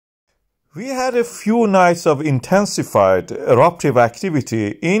We had a few nights of intensified eruptive activity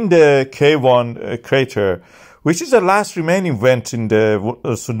in the KayOne crater, which is the last remaining vent in the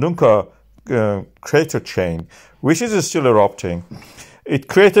Sundhnúk crater chain, which is still erupting. It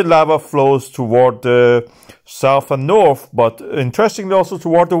created lava flows toward the south and north, but interestingly also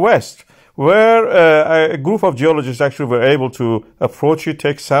toward the west, where a group of geologists actually were able to approach it,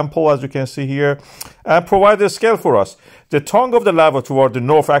 take sample, as you can see here, and provide a scale for us. The tongue of the lava toward the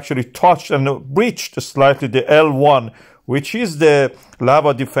north actually touched and breached slightly the L1, which is the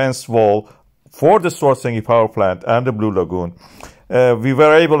lava defense wall for the Svartsengi power plant and the Blue Lagoon. We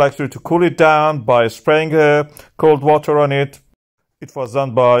were able actually to cool it down by spraying cold water on it. It was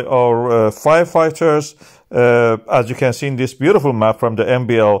done by our firefighters. As you can see in this beautiful map from the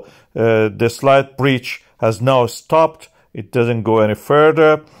MBL, the slight breach has now stopped. It doesn't go any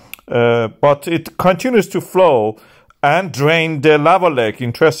further, but it continues to flow and drain the lava lake.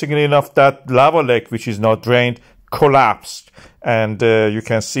 Interestingly enough, that lava lake, which is not drained, collapsed. And you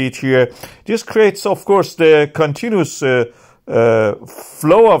can see it here. This creates, of course, the continuous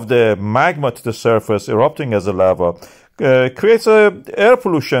flow of the magma to the surface, erupting as a lava. Creates air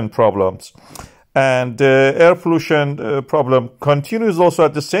pollution problems. And air pollution problem continues also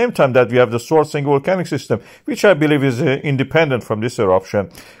at the same time that we have the Svartsengi volcanic system, which I believe is independent from this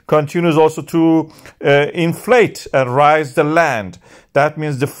eruption, continues also to inflate and rise the land. That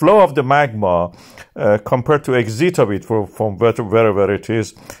means the flow of the magma compared to exit of it from wherever it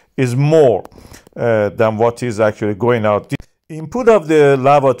is more than what is actually going out. The input of the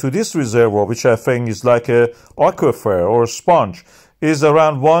lava to this reservoir, which I think is like a aquifer or a sponge, is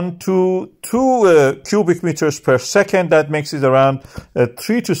around 1 to 2 cubic meters per second. That makes it around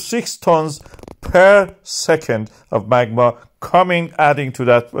 3 to 6 tons per second of magma coming, adding to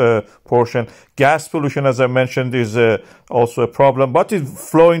that portion. Gas pollution, as I mentioned, is also a problem, but it's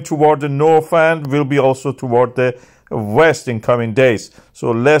flowing toward the north and will be also toward the west in coming days.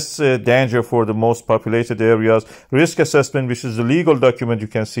 So less danger for the most populated areas. Risk assessment, which is the legal document you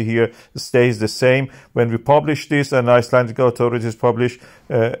can see here, stays the same. When we publish this and Icelandic authorities publish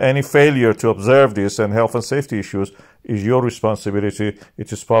any failure to observe this and health and safety issues is your responsibility.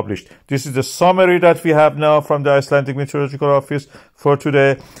 It is published. This is the summary that we have now from the Icelandic Meteorological Office for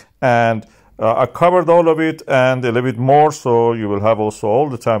today. And I covered all of it and a little bit more, so you will have also all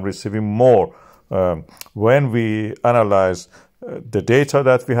the time receiving more when we analyze the data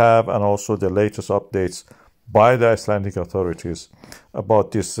that we have and also the latest updates by the Icelandic authorities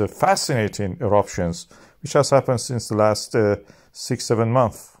about these fascinating eruptions, which has happened since the last 6-7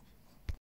 months.